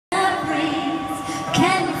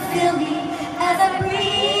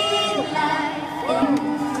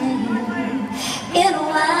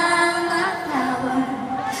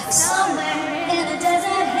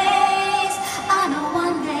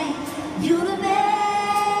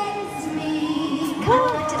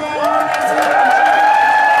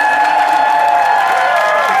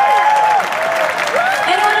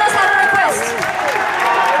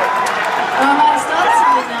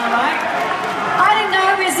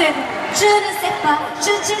Je ne sais pas,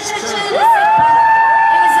 je ne sais pas.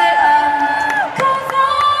 Is it, oh,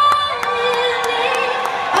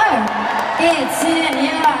 it's in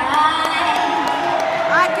your eyes.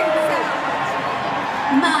 I can tell.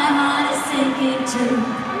 My heart is sinking too.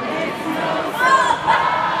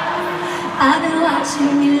 I've been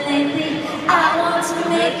watching you lately. I want to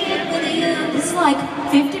make it with you. It's like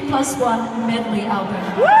 50+1 medley album.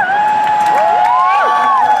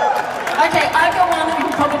 Okay, I got one that we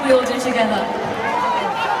can probably all do together.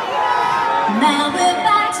 Now we're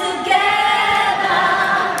back together,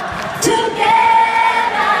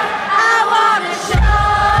 together. I want to show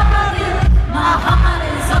you my heart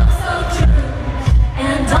is oh so true,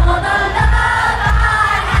 and all the love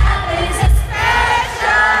I have is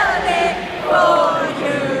especially for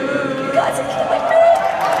you. You guys are killing me.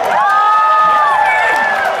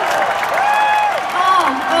 Oh,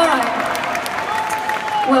 all right.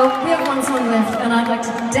 Well, we have one song left, and I'd like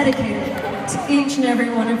to dedicate it to each and every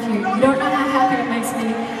one of you. You don't know how happy it makes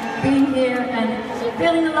me being here and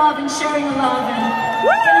feeling the love and sharing the love and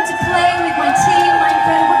getting to play with my team, my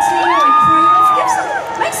incredible team, my crew. Let's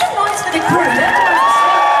make some noise for the crew.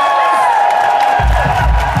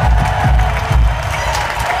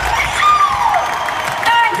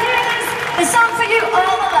 And here it is, the song for you,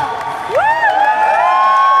 All the Love.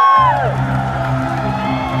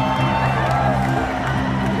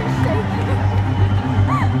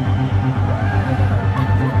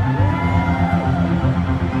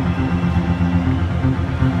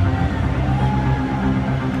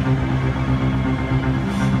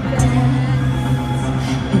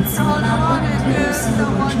 It's all I wanna do, so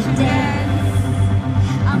won't you dance?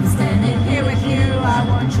 I'm standing here with you, I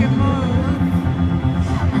want you move.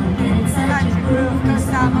 I'm getting such a groove, cause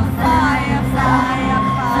I'm a fire, fire,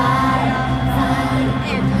 fire, fire.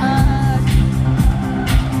 It hurts.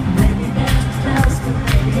 Maybe that's close, but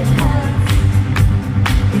maybe it hurts.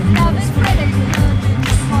 If love is really good, you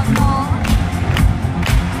just want more.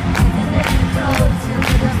 Even if it goes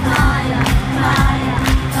into the fire, fire,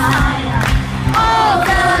 fire. All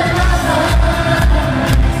the lovers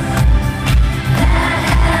that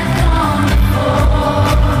have gone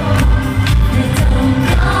before, they don't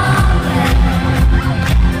compare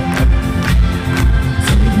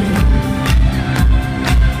to you.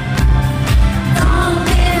 Don't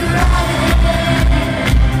be running,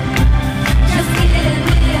 just give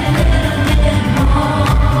me a little bit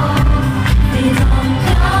more. They don't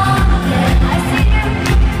compare. I see you.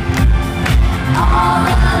 All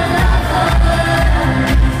the lovers.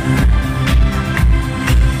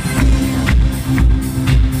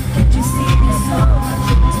 Can't you see there's so much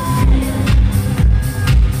to feel?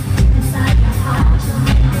 Deep inside your heart you'll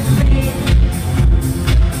make it real.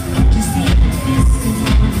 Can't you see that this is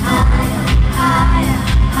going higher, higher,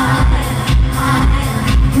 higher, higher?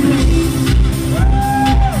 Breathe.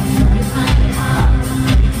 Know you find it hard to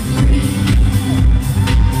breathe.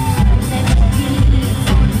 Let me breathe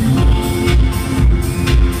for me.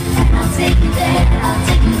 And I'll take you there, I'll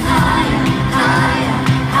take you higher, higher,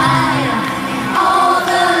 higher. All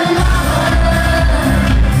the lovers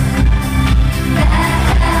that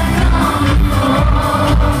have gone before,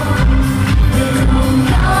 they don't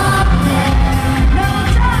compare, no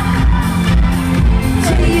time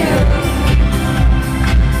to you.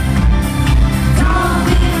 Don't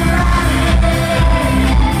be running,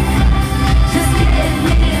 just give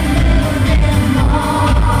me a little bit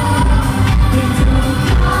more. They don't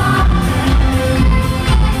compare.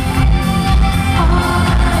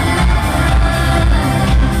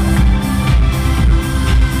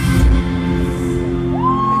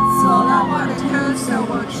 It's all I wanna do, so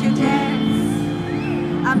won't you dance?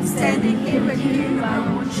 I'm standing here with you, I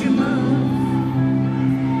want you move.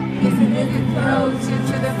 Even if it throws you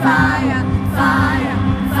to the fire,